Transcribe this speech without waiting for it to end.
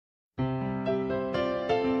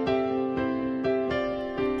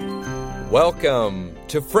Welcome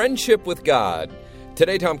to Friendship with God.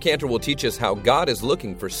 Today, Tom Cantor will teach us how God is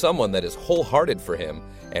looking for someone that is wholehearted for Him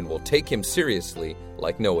and will take Him seriously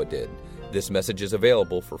like Noah did. This message is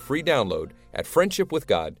available for free download at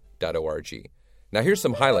friendshipwithgod.org. Now here's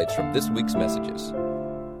some highlights from this week's messages.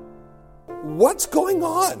 What's going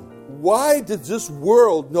on? Why did this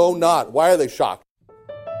world know not? Why are they shocked?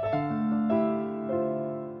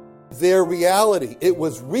 Their reality, it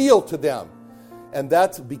was real to them. And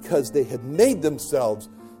that's because they had made themselves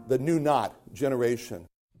the knew not generation.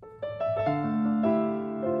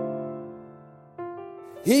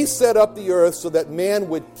 He set up the earth so that man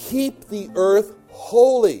would keep the earth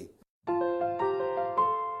holy.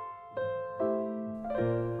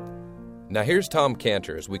 Now here's Tom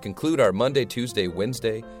Cantor as we conclude our Monday, Tuesday,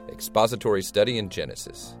 Wednesday expository study in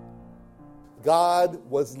Genesis. God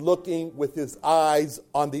was looking with His eyes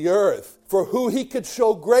on the earth for who He could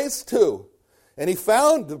show grace to. And He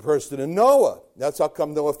found the person in Noah. That's how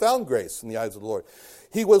come Noah found grace in the eyes of the Lord.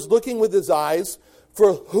 He was looking with His eyes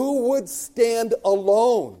for who would stand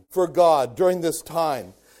alone for God during this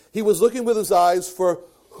time. He was looking with His eyes for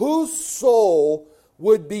whose soul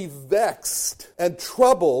would be vexed and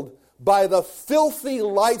troubled by the filthy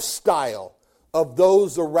lifestyle of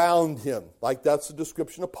those around him. Like that's the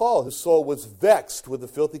description of Paul. His soul was vexed with the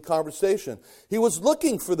filthy conversation. He was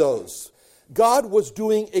looking for those. God was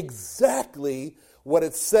doing exactly what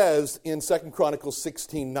it says in 2 Chronicles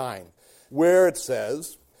 16:9, where it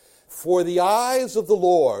says, "For the eyes of the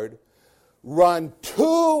Lord run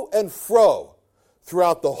to and fro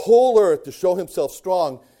throughout the whole earth to show Himself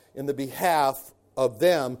strong in the behalf of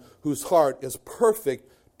them whose heart is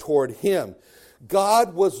perfect toward Him."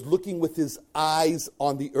 God was looking with His eyes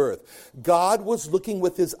on the earth. God was looking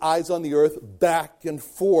with His eyes on the earth, back and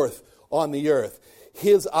forth on the earth.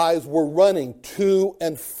 His eyes were running to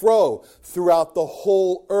and fro throughout the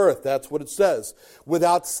whole earth. That's what it says.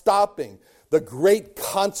 Without stopping. The great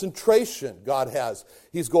concentration God has.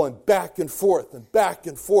 He's going back and forth and back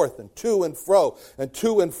and forth and to and fro and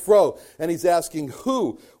to and fro. And He's asking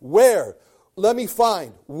who, where. Let me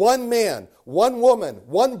find one man, one woman,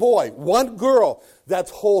 one boy, one girl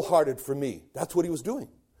that's wholehearted for me. That's what He was doing.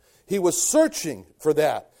 He was searching for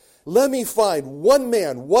that. Let me find one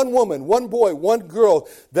man, one woman, one boy, one girl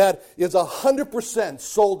that is 100%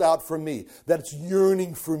 sold out for me, that's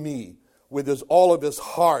yearning for me with all of his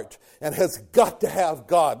heart and has got to have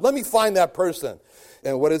God. Let me find that person.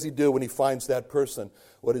 And what does He do when He finds that person?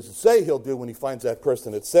 What does it say He'll do when He finds that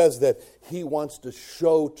person? It says that He wants to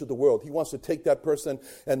show to the world. He wants to take that person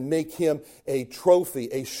and make him a trophy,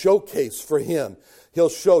 a showcase for Him. He'll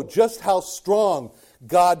show just how strong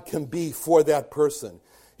God can be for that person.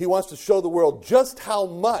 He wants to show the world just how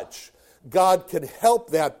much God can help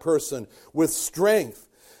that person with strength.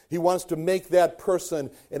 He wants to make that person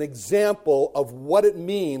an example of what it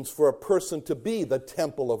means for a person to be the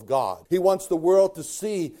temple of God. He wants the world to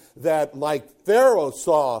see that, like Pharaoh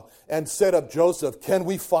saw and said of Joseph, can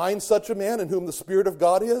we find such a man in whom the Spirit of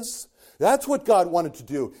God is? That's what God wanted to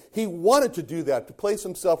do. He wanted to do that, to place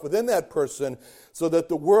Himself within that person so that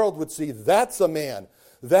the world would see that's a man.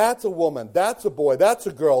 That's a woman, that's a boy, that's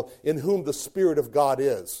a girl in whom the Spirit of God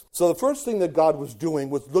is. So the first thing that God was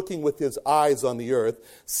doing was looking with His eyes on the earth,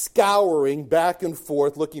 scouring back and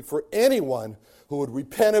forth, looking for anyone who would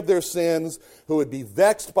repent of their sins, who would be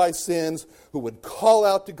vexed by sins, who would call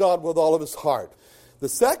out to God with all of his heart. The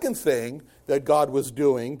second thing that God was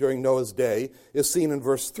doing during Noah's day is seen in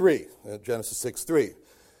verse 3, Genesis 6:3.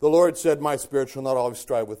 The Lord said, "My spirit shall not always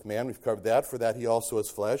strive with man." We've covered that. For that He also is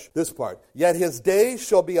flesh. This part. "Yet his days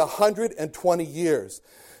shall be 120 years.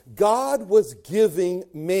 God was giving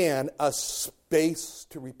man a space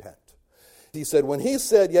to repent. He said, when He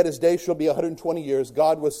said, "Yet his days shall be 120 years,"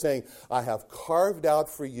 God was saying, I have carved out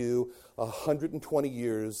for you 120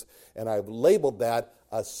 years, and I've labeled that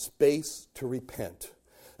a space to repent.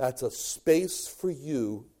 That's a space for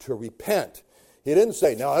you to repent. He didn't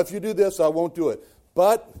say, now if you do this, I won't do it.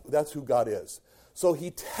 But that's who God is. So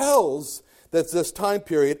He tells that this time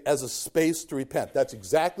period as a space to repent. That's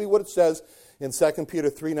exactly what it says in 2 Peter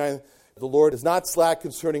 3:9. The Lord is not slack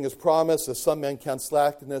concerning His promise, as some men count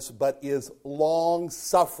slackness, but is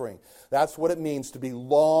long-suffering. That's what it means to be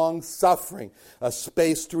long-suffering, a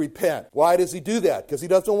space to repent. Why does He do that? Because He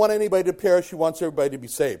doesn't want anybody to perish. He wants everybody to be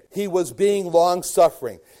saved. He was being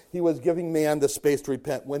long-suffering. He was giving man the space to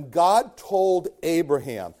repent. When God told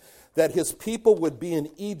Abraham that his people would be in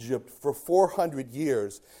Egypt for 400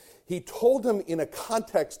 years, He told him in a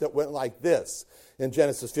context that went like this in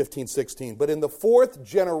Genesis 15:16. "But in the fourth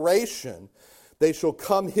generation they shall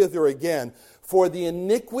come hither again, for the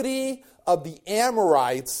iniquity of the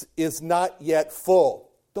Amorites is not yet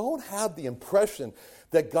full." don't have the impression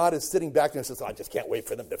that God is sitting back there and says, I just can't wait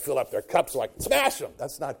for them to fill up their cups so I can smash them.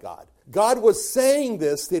 That's not God. God was saying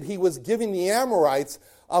this, that he was giving the Amorites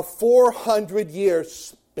a 400-year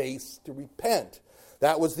space to repent.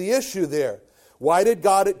 That was the issue there. Why did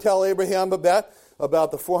God tell Abraham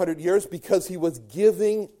about the 400 years? Because he was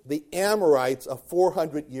giving the Amorites a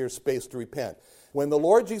 400-year space to repent. When the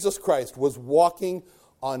Lord Jesus Christ was walking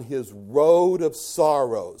on his road of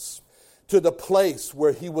sorrows to the place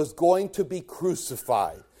where he was going to be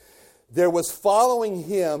crucified, there was following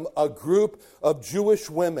him a group of Jewish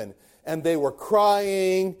women, and they were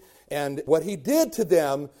crying, and what he did to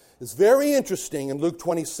them is very interesting in Luke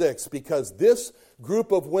 26, because this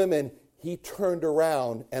group of women he turned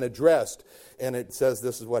around and addressed. And it says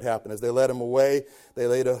this is what happened. As they led him away, they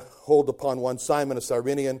laid a hold upon one Simon, a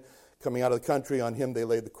Cyrenian, coming out of the country. On him they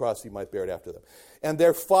laid the cross, he might bear it after them. And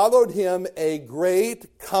there followed him a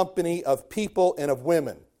great company of people and of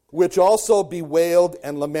women, which also bewailed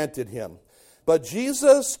and lamented him. But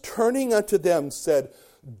Jesus, turning unto them, said,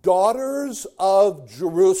 Daughters of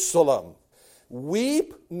Jerusalem,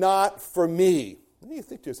 weep not for me. And you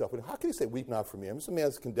think to yourself, how can you say, weep not for me? This man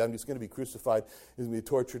is condemned. He's going to be crucified. He's going to be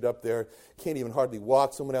tortured up there. Can't even hardly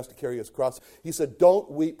walk. Someone has to carry his cross. He said,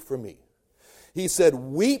 don't weep for me. He said,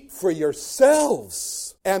 weep for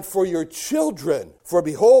yourselves and for your children. For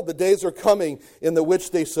behold, the days are coming in the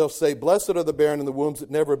which they shall say, Blessed are the barren and the wombs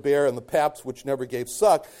that never bear and the paps which never gave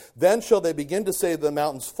suck. Then shall they begin to say to the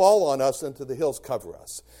mountains, Fall on us, and to the hills cover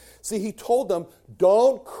us. See, he told them,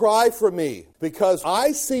 don't cry for me, because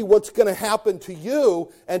I see what's going to happen to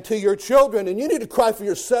you and to your children, and you need to cry for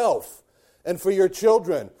yourself and for your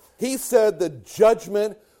children. He said the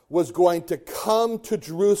judgment was going to come to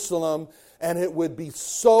Jerusalem, and it would be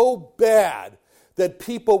so bad that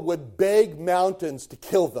people would beg mountains to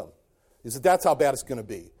kill them. He said, that's how bad it's going to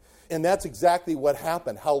be. And that's exactly what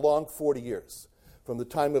happened. How long? 40 years. From the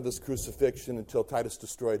time of his crucifixion until Titus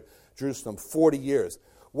destroyed Jerusalem, 40 years.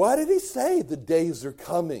 Why did he say the days are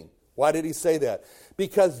coming? Why did he say that?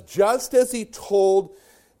 Because just as he told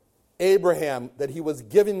Abraham that he was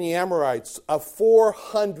giving the Amorites a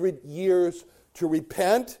 400 years to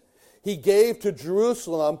repent, he gave to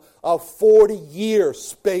Jerusalem a 40-year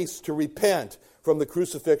space to repent from the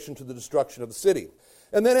crucifixion to the destruction of the city.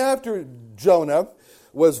 And then after Jonah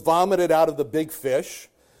was vomited out of the big fish,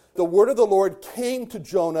 the word of the Lord came to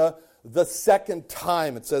Jonah the second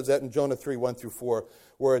time. It says that in Jonah 3, 1 through 4,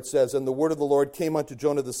 where it says, And the word of the Lord came unto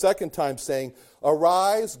Jonah the second time, saying,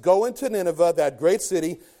 Arise, go into Nineveh, that great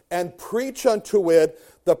city, and preach unto it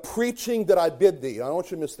the preaching that I bid thee. I don't want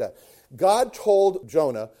you to miss that. God told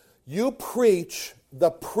Jonah, you preach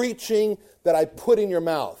the preaching that I put in your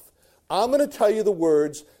mouth. I'm going to tell you the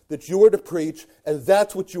words that you were to preach, and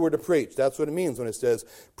that's what you were to preach. That's what it means when it says,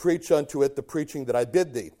 preach unto it the preaching that I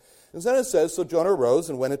bid thee. And then it says, So Jonah arose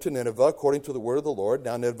and went into Nineveh according to the word of the Lord.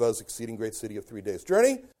 Now Nineveh is an exceeding great city of 3 days'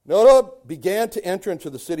 journey. Jonah began to enter into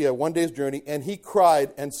the city a 1 day's journey, and he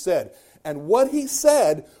cried and said. And what he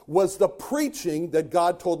said was the preaching that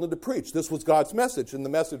God told him to preach. This was God's message, and the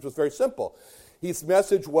message was very simple. His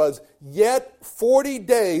message was, Yet 40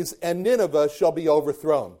 days and Nineveh shall be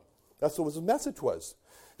overthrown. That's what his message was.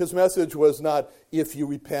 His message was not, if you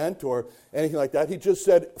repent or anything like that. He just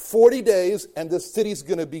said, 40 days and the city's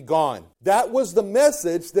going to be gone. That was the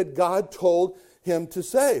message that God told him to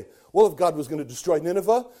say. Well, if God was going to destroy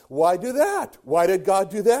Nineveh, why do that? Why did God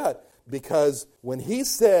do that? Because when he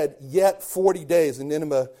said, yet 40 days and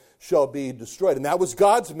Nineveh shall be destroyed, and that was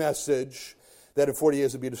God's message, that in 40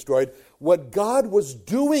 years would be destroyed. What God was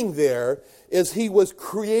doing there is he was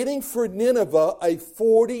creating for Nineveh a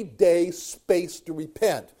 40-day space to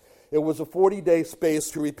repent. It was a 40-day space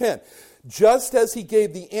to repent. Just as he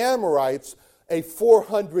gave the Amorites a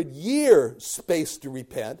 400-year space to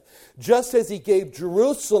repent, just as he gave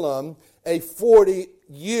Jerusalem a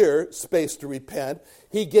 40-year space to repent,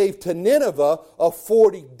 he gave to Nineveh a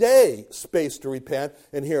 40-day space to repent.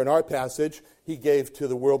 And here in our passage, he gave to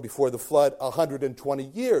the world before the flood 120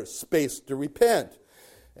 years space to repent.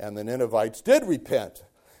 And the Ninevites did repent.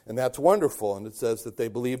 And that's wonderful. And it says that they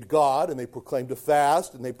believed God, and they proclaimed a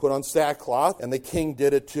fast, and they put on sackcloth. And the king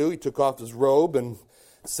did it too. He took off his robe and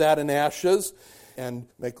sat in ashes. And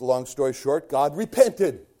make a long story short, God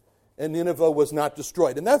repented. And Nineveh was not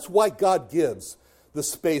destroyed. And that's why God gives the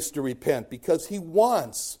space to repent, because he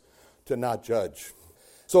wants to not judge.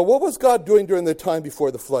 So what was God doing during the time before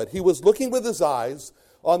the flood? He was looking with his eyes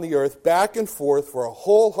on the earth back and forth for a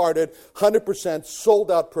wholehearted, 100%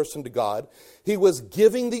 sold-out person to God. He was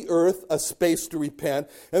giving the earth a space to repent.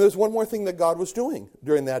 And there's one more thing that God was doing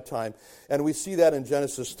during that time. And we see that in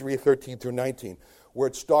Genesis 3:13 through 19. where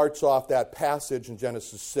it starts off that passage in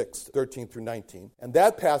Genesis 6, 13 through 19. And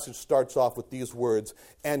that passage starts off with these words,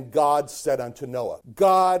 "And God said unto Noah."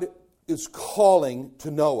 God is calling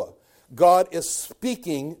to Noah. God is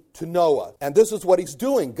speaking to Noah. And this is what he's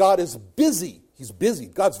doing. God is busy. He's busy.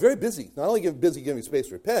 God's very busy. Not only busy giving space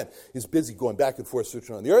to repent, he's busy going back and forth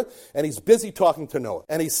searching on the earth, and he's busy talking to Noah.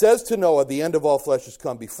 And he says to Noah, "The end of all flesh has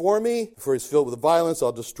come before me, for he's filled with violence,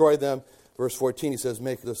 I'll destroy them." Verse 14, he says,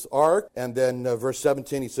 "Make this ark." And then verse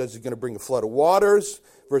 17, he says he's going to bring a flood of waters.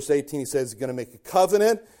 Verse 18, he says he's going to make a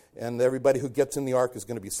covenant, and everybody who gets in the ark is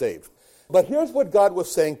going to be saved. But here's what God was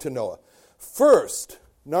saying to Noah. First,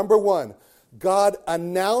 number one, God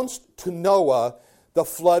announced to Noah the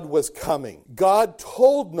flood was coming. God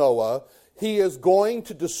told Noah he is going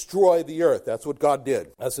to destroy the earth. That's what God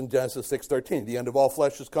did. That's in Genesis 6:13. "The end of all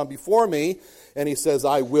flesh has come before me," and he says,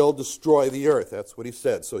 "I will destroy the earth." That's what he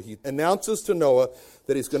said. So he announces to Noah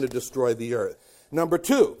that he's going to destroy the earth. Number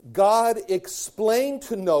two, God explained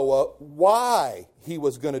to Noah why he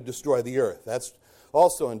was going to destroy the earth. That's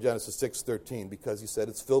also in Genesis 6:13, because he said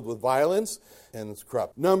it's filled with violence and it's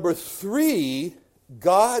corrupt. Number three,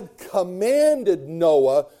 God commanded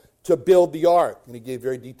Noah to build the ark, and he gave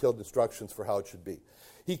very detailed instructions for how it should be.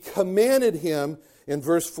 He commanded him in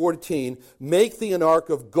verse 14, "Make thee an ark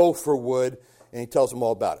of gopher wood," and he tells him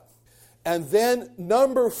all about it. And then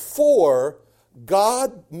number four,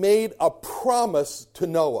 God made a promise to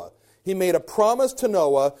Noah. He made a promise to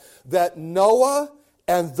Noah that Noah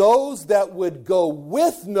and those that would go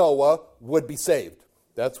with Noah would be saved.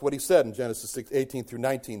 That's what he said in Genesis 6, 18 through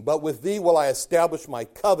 19. "But with thee will I establish my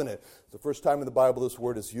covenant." It's the first time in the Bible this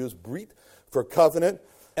word is used, brit, for covenant.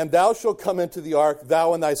 "And thou shalt come into the ark,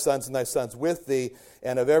 thou and thy sons with thee,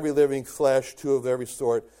 and of every living flesh, two of every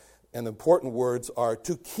sort." And the important words are,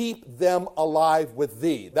 "to keep them alive with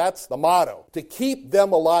thee." That's the motto. To keep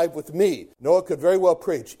them alive with me. Noah could very well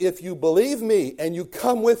preach, "If you believe me and you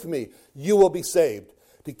come with me, you will be saved."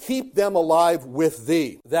 To keep them alive with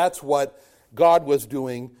thee. That's what God was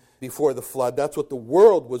doing before the flood. That's what the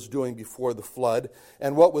world was doing before the flood.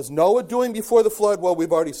 And what was Noah doing before the flood? Well,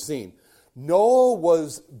 we've already seen. Noah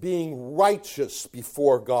was being righteous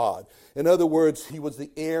before God. In other words, he was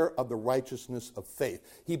the heir of the righteousness of faith.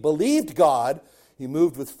 He believed God. He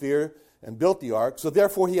moved with fear and built the ark. So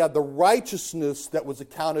therefore, he had the righteousness that was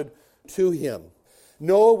accounted to him.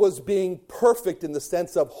 Noah was being perfect in the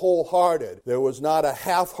sense of wholehearted. There was not a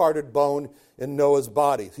half-hearted bone in Noah's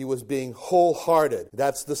body. He was being wholehearted.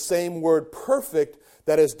 That's the same word, perfect,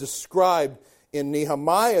 that is described in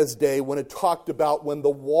Nehemiah's day when it talked about when the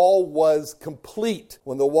wall was complete.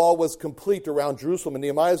 When the wall was complete around Jerusalem in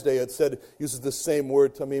Nehemiah's day, it uses the same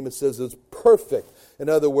word, Tamim, it says it's perfect. In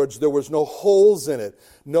other words, there was no holes in it.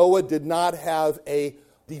 Noah did not have a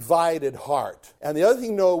divided heart. And the other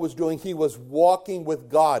thing Noah was doing, he was walking with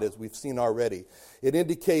God, as we've seen already. It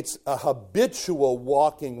indicates a habitual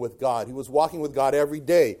walking with God. He was walking with God every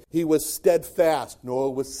day. He was steadfast.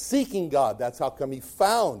 Noah was seeking God. That's how come he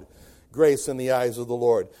found grace in the eyes of the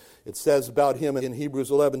Lord. It says about him in Hebrews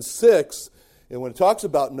 11:6, and when it talks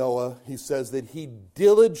about Noah, he says that he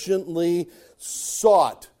diligently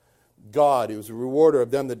sought God. He was a rewarder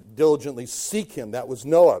of them that diligently seek him. That was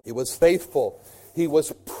Noah. He was faithful. He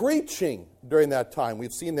was preaching during that time.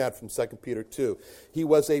 We've seen that from 2 Peter 2. He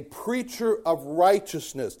was a preacher of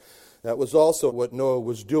righteousness. That was also what Noah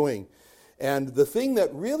was doing. And the thing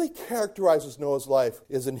that really characterizes Noah's life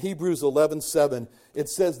is in Hebrews 11:7. It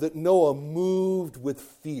says that Noah moved with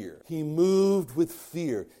fear. He moved with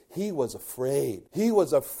fear. He was afraid. He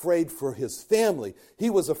was afraid for his family. He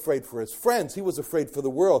was afraid for his friends. He was afraid for the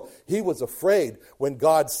world. He was afraid when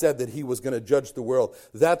God said that he was going to judge the world.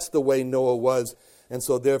 That's the way Noah was. And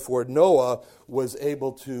so therefore Noah was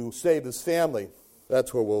able to save his family.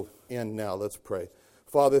 That's where we'll end now. Let's pray.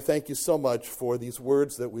 Father, thank you so much for these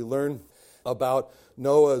words that we learn about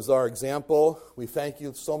Noah as our example. We thank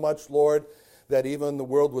you so much, Lord, that even the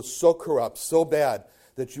world was so corrupt, so bad,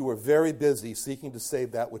 that you were very busy seeking to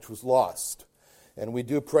save that which was lost. And we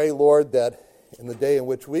do pray, Lord, that in the day in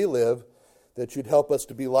which we live, that you'd help us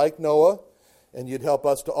to be like Noah, and you'd help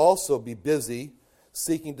us to also be busy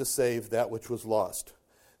seeking to save that which was lost.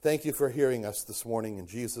 Thank you for hearing us this morning. In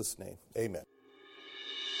Jesus' name, amen.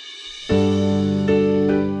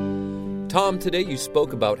 Tom, today you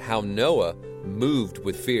spoke about how Noah moved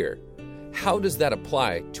with fear. how does that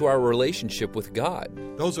apply to our relationship with God?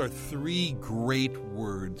 Those are three great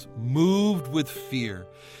words, moved with fear.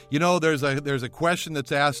 You know, there's a question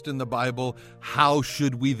that's asked in the Bible, how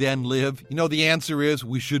should we then live? You know, the answer is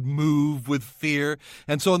we should move with fear.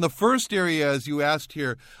 And so in the first area, as you asked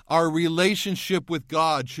here, our relationship with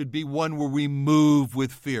God should be one where we move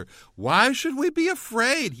with fear. Why should we be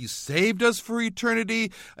afraid? He saved us for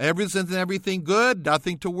eternity, everything good,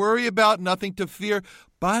 nothing to worry about, nothing to fear.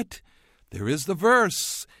 But there is the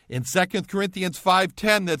verse in 2 Corinthians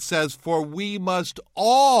 5:10 that says, for we must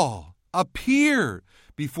all appear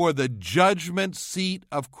before the judgment seat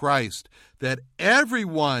of Christ, that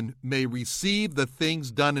everyone may receive the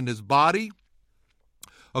things done in his body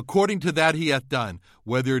according to that he hath done,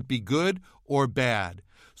 whether it be good or bad.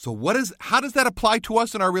 So how does that apply to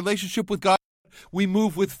us in our relationship with God? We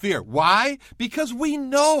move with fear. Why? Because we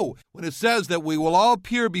know when it says that we will all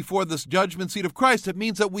appear before this judgment seat of Christ, it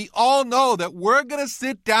means that we all know that we're going to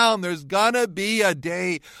sit down. There's going to be a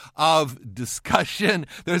day of discussion.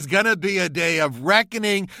 There's going to be a day of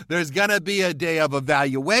reckoning. There's going to be a day of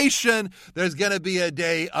evaluation. There's going to be a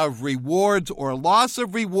day of rewards or loss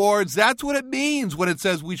of rewards. That's what it means when it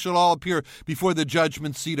says we shall all appear before the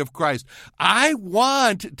judgment seat of Christ. I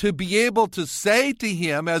want to be able to say to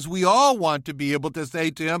him, as we all want to be able to say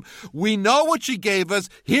to him, we know what you gave us.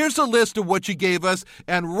 Here's a list of what you gave us,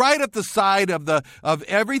 and right at the side of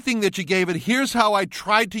everything that you gave it, here's how I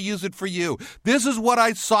tried to use it for you. This is what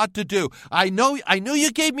I sought to do. I know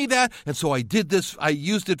you gave me that, and so I did this. I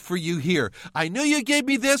used it for you here. I knew you gave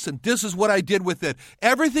me this, and this is what I did with it.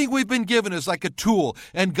 Everything we've been given is like a tool,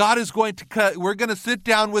 and God is we're going to sit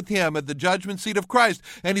down with him at the judgment seat of Christ,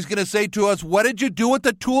 and he's going to say to us, what did you do with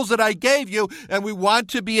the tools that I gave you? And we want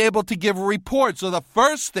to be able to give a report. So the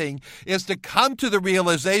first thing is to come to the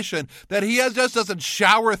realization that he just doesn't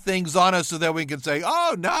shower things on us so that we can say,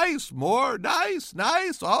 oh, nice, more, nice,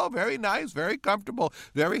 oh, very nice, very comfortable,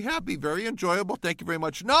 very happy, very enjoyable, thank you very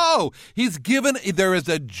much. No, there is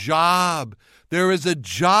a job. There is a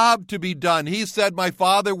job to be done. He said, my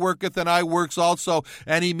Father worketh and I works also,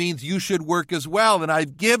 and he means you should work as well. And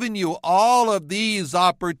I've given you all of these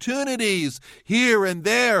opportunities here and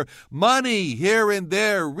there, money here and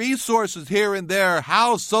there, resources here and there,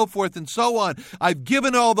 house, so forth and so on. I've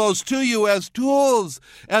given all those to you as tools,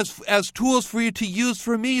 as tools for you to use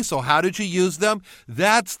for me. So how did you use them?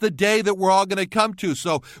 That's the day that we're all going to come to.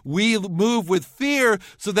 So we move with fear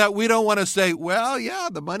so that we don't want to say, well, yeah,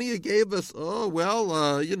 the money you gave us,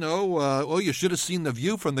 you should have seen the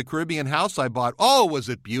view from the Caribbean house I bought. Oh, was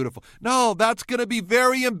it beautiful? No, that's going to be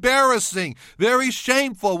very embarrassing, very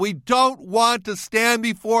shameful. We don't want to stand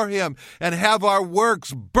before him and have our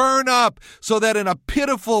works burn up so that in a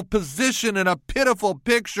pitiful position, in a pitiful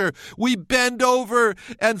picture, we bend over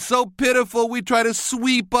and so pitiful we try to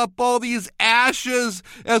sweep up all these ashes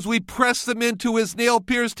as we press them into his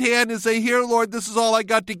nail-pierced hand and say, here, Lord, this is all I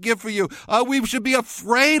got to give for you. We should be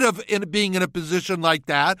afraid of being in a position like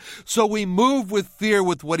that. So we move with fear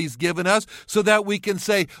with what he's given us so that we can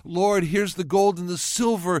say, Lord, here's the gold and the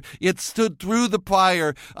silver. It stood through the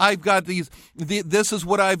fire. I've got this is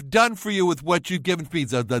what I've done for you with what you've given me.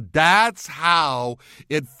 So that's how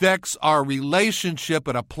it affects our relationship.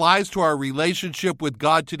 It applies to our relationship with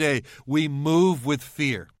God today. We move with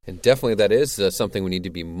fear. And definitely that is something we need to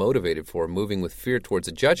be motivated for, moving with fear towards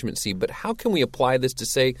a judgment seat. But how can we apply this to,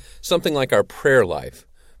 say, something like our prayer life,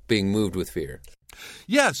 being moved with fear?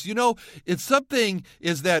 Yes, it's something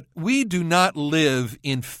is that we do not live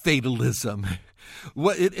in fatalism.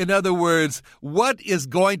 In other words, what is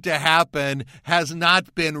going to happen has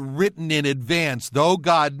not been written in advance. Though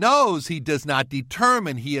God knows, he does not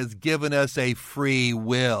determine. He has given us a free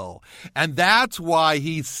will. And that's why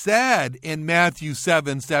he said in Matthew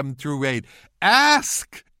 7:7-8,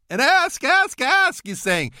 ask and ask. He's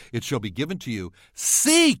saying, it shall be given to you.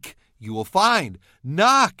 Seek, you will find.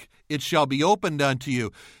 Knock, it shall be opened unto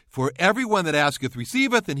you. For everyone that asketh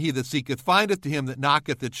receiveth, and he that seeketh findeth, to him that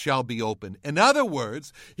knocketh it shall be opened. In other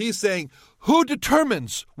words, he's saying, who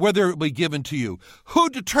determines whether it will be given to you? Who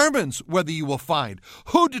determines whether you will find?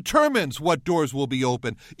 Who determines what doors will be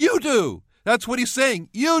open? You do. That's what he's saying.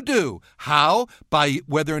 You do. How? By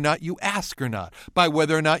whether or not you ask or not. By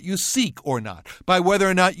whether or not you seek or not. By whether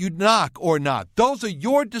or not you knock or not. Those are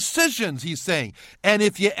your decisions, he's saying. And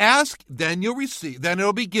if you ask, then you'll receive. Then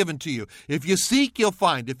it'll be given to you. If you seek, you'll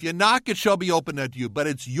find. If you knock, it shall be opened unto you. But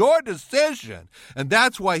it's your decision. And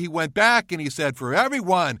that's why he went back and he said, for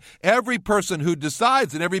everyone, every person who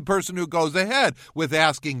decides and every person who goes ahead with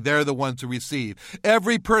asking, they're the ones who receive.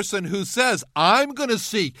 Every person who says, I'm going to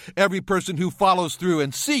seek. Every person person who follows through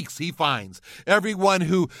and seeks, he finds. Everyone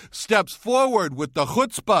who steps forward with the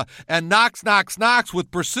chutzpah and knocks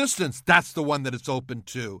with persistence, that's the one that it's open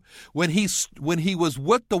to. When he was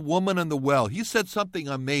with the woman in the well, he said something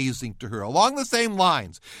amazing to her. Along the same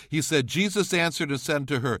lines, he said, Jesus answered and said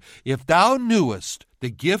to her, if thou knewest the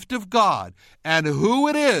gift of God, and who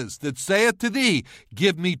it is that saith to thee,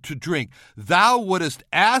 give me to drink, thou wouldest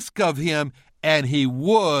ask of him, and he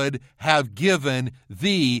would have given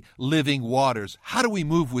thee living waters. How do we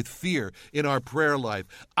move with fear in our prayer life?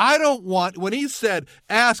 When he said,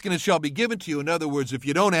 ask and it shall be given to you, in other words, if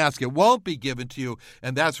you don't ask, it won't be given to you,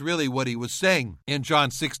 and that's really what he was saying in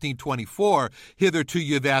John 16:24, hitherto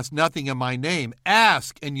you have asked nothing in my name,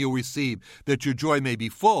 ask and you'll receive, that your joy may be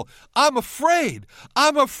full. I'm afraid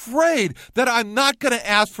that I'm not going to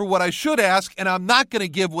ask for what I should ask, and I'm not going to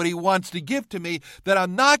give what he wants to give to me, that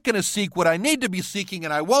I'm not going to seek what I need to be seeking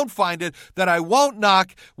and I won't find it, that I won't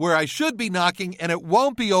knock where I should be knocking and it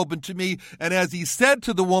won't be open to me. And as he said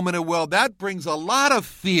to the woman at well, that brings a lot of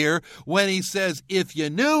fear when he says, if you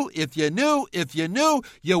knew,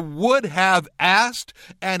 you would have asked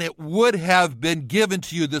and it would have been given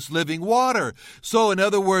to you, this living water. So in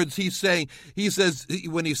other words, he says,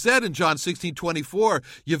 when he said in John 16:24,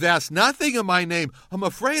 you've asked nothing in my name, I'm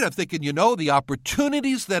afraid. I'm thinking, the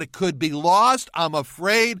opportunities that it could be lost, I'm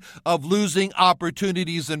afraid of losing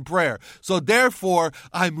opportunities in prayer. So therefore,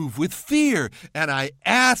 I move with fear and I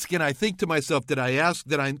ask and I think to myself, did I ask?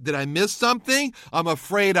 Did I miss something? I'm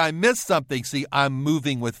afraid I missed something. See, I'm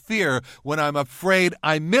moving with fear when I'm afraid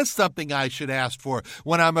I missed something I should ask for,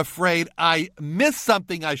 when I'm afraid I missed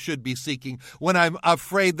something I should be seeking, when I'm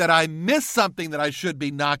afraid that I missed something that I should be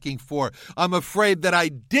knocking for. I'm afraid that I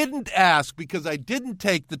didn't ask because I didn't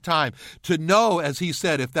take the time to know, as he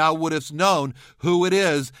said, if thou wouldest known who it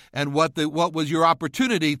is and what was your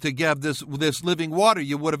opportunity to give this living water,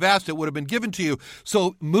 you would have asked, it would have been given to you.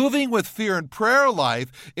 So moving with fear in prayer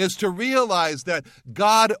life is to realize that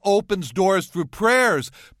God opens doors through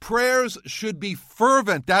prayers. Prayers should be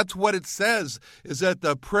fervent. That's what it says, is that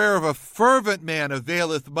the prayer of a fervent man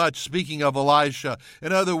availeth much, speaking of Elisha.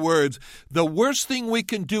 In other words, the worst thing we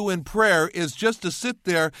can do in prayer is just to sit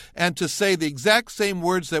there and to say the exact same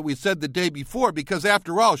words that we said the day before, because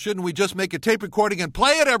after all, shouldn't we just make a tape recording and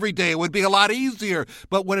play it every day? It would be a lot easier.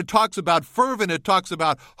 But when it talks about fervent, it talks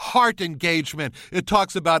about heart engagement. It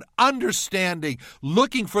talks about understanding,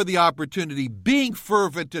 looking for the opportunity, being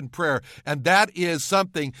fervent in prayer. And that is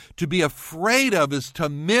something to be afraid of, is to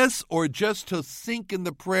miss or just to sink in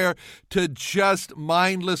the prayer to just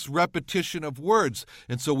mindless repetition of words.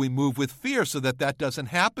 And so we move with fear so that doesn't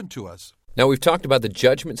happen to us. Now, we've talked about the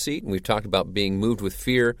judgment seat, and we've talked about being moved with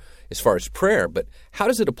fear as far as prayer, but how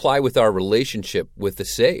does it apply with our relationship with the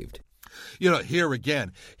saved?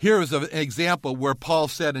 Here is an example where Paul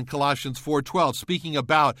said in Colossians 4:12, speaking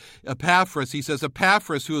about Epaphras, he says,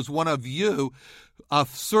 Epaphras, who is one of you, a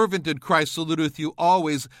servant in Christ, saluteth you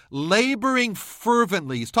always, laboring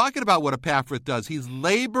fervently. He's talking about what Epaphras does. He's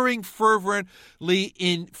laboring fervently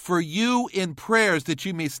for you in prayers, that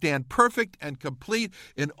you may stand perfect and complete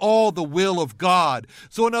in all the will of God.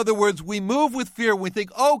 So in other words, we move with fear. We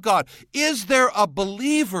think, oh God, is there a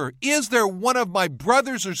believer? Is there one of my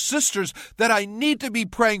brothers or sisters that I need to be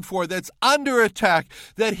praying for that's under attack,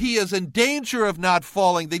 that he is in danger of not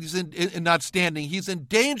falling, that he's in not standing, he's in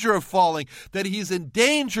danger of falling, that he's in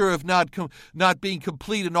danger of not being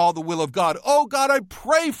complete in all the will of God. Oh God, I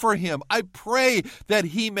pray for him. I pray that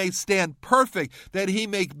he may stand perfect, that he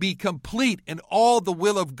may be complete in all the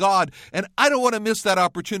will of God. And I don't want to miss that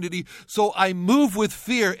opportunity. So I move with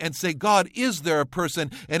fear and say, God, is there a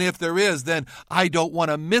person? And if there is, then I don't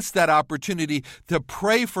want to miss that opportunity to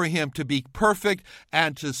pray for him to be perfect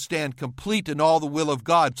and to stand complete in all the will of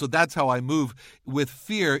God. So that's how I move with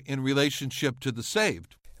fear in relationship to the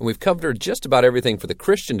saved. And we've covered just about everything for the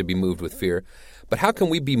Christian to be moved with fear, but how can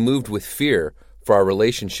we be moved with fear for our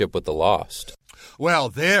relationship with the lost?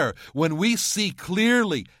 Well, when we see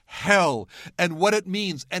clearly hell and what it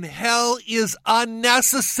means, and hell is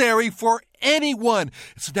unnecessary for anyone.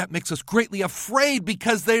 So that makes us greatly afraid,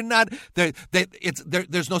 because there's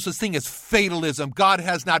no such thing as fatalism. God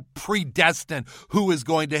has not predestined who is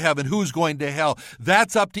going to heaven, who's going to hell.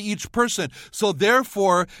 That's up to each person. So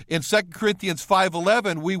therefore, in 2 Corinthians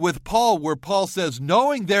 5:11, we with Paul, where Paul says,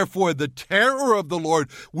 knowing therefore the terror of the Lord,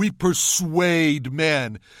 we persuade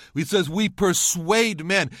men. He says we persuade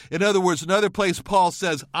men. In other words, another place Paul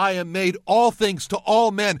says, I am made all things to all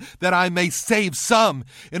men, that I may save some.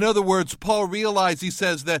 In other words, Paul realized, he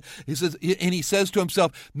says to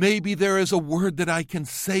himself, maybe there is a word that I can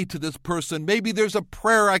say to this person. Maybe there's a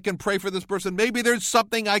prayer I can pray for this person. Maybe there's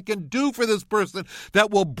something I can do for this person that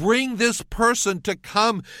will bring this person to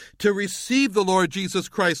come to receive the Lord Jesus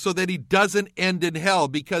Christ, so that he doesn't end in hell,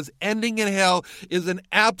 because ending in hell is an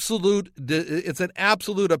absolute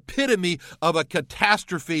epitome of a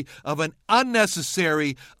catastrophe, of an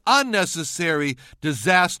unnecessary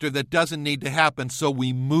disaster that doesn't need to happen. So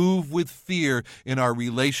we move with fear in our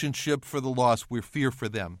relationship for the lost. We fear for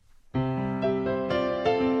them.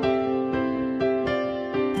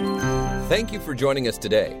 Thank you for joining us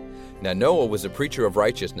today. Now, Noah was a preacher of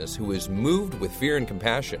righteousness who was moved with fear and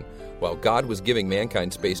compassion while God was giving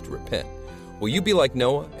mankind space to repent. Will you be like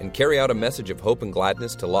Noah and carry out a message of hope and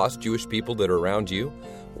gladness to lost Jewish people that are around you?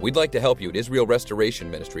 We'd like to help you at Israel Restoration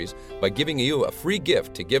Ministries by giving you a free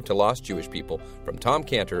gift to give to lost Jewish people from Tom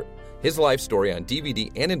Cantor, his life story on DVD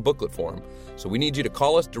and in booklet form. So we need you to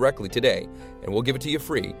call us directly today, and we'll give it to you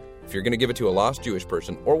free if you're going to give it to a lost Jewish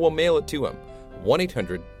person, or we'll mail it to him.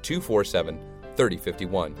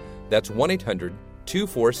 1-800-247-3051. That's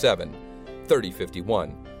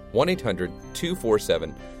 1-800-247-3051.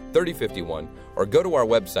 1-800-247-3051, or go to our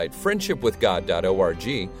website, friendshipwithgod.org, where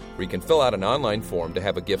you can fill out an online form to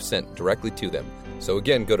have a gift sent directly to them. So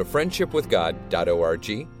again, go to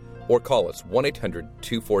friendshipwithgod.org, or call us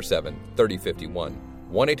 1-800-247-3051,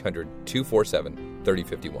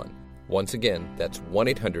 1-800-247-3051. Once again, that's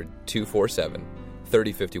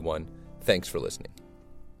 1-800-247-3051. Thanks for listening.